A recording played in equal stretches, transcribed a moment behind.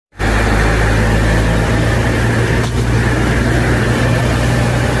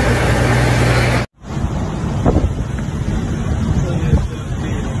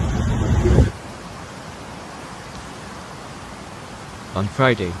On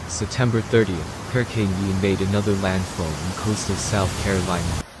Friday, September 30th, Hurricane Ian made another landfall in coastal South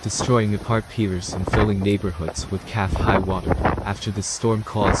Carolina, destroying apart piers and filling neighborhoods with calf-high water, after the storm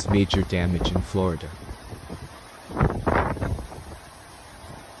caused major damage in Florida.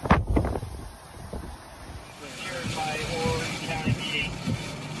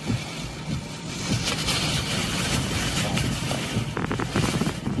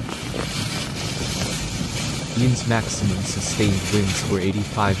 Ian's maximum sustained winds were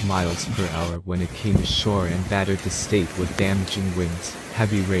 85 miles per hour when it came ashore and battered the state with damaging winds,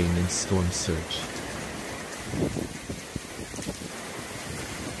 heavy rain and storm surge.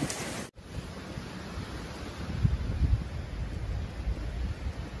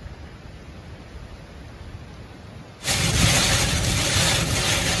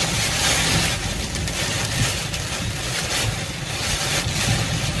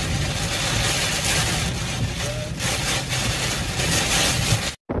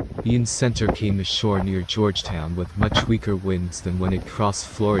 Ian's center came ashore near Georgetown with much weaker winds than when it crossed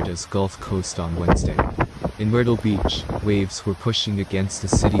Florida's Gulf Coast on Wednesday. In Myrtle Beach, waves were pushing against the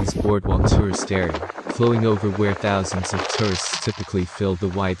city's boardwalk tourist area, flowing over where thousands of tourists typically fill the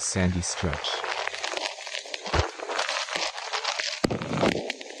wide sandy stretch.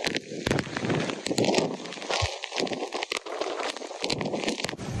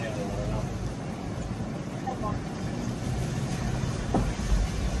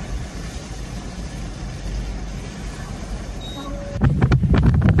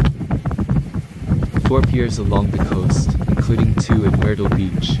 Four piers along the coast, including two at Myrtle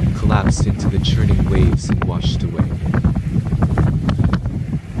Beach, collapsed into the churning waves and washed away.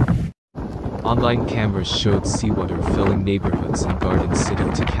 Online cameras showed seawater filling neighborhoods and gardens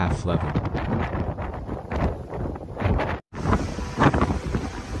sitting to calf level.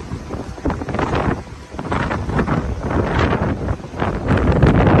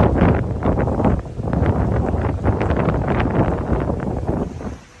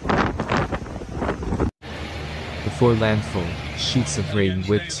 Before landfall, sheets of rain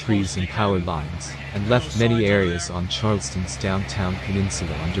whipped trees and power lines, and left many areas on Charleston's downtown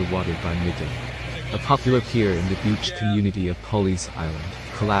peninsula underwater by midday. A popular pier in the beach community of Pulleys Island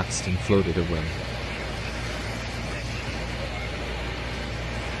collapsed and floated away.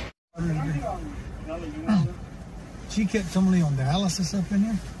 She kept somebody on dialysis up in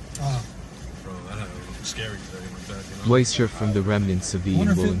here? Scary thing like that, you know? Moisture from the remnants of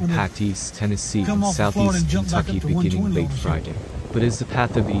Ian will impact East Tennessee and Southeast Kentucky beginning late Friday. But as the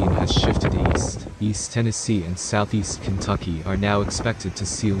path of Ian has shifted east, East Tennessee and Southeast Kentucky are now expected to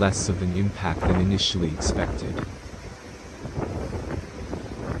see less of an impact than initially expected.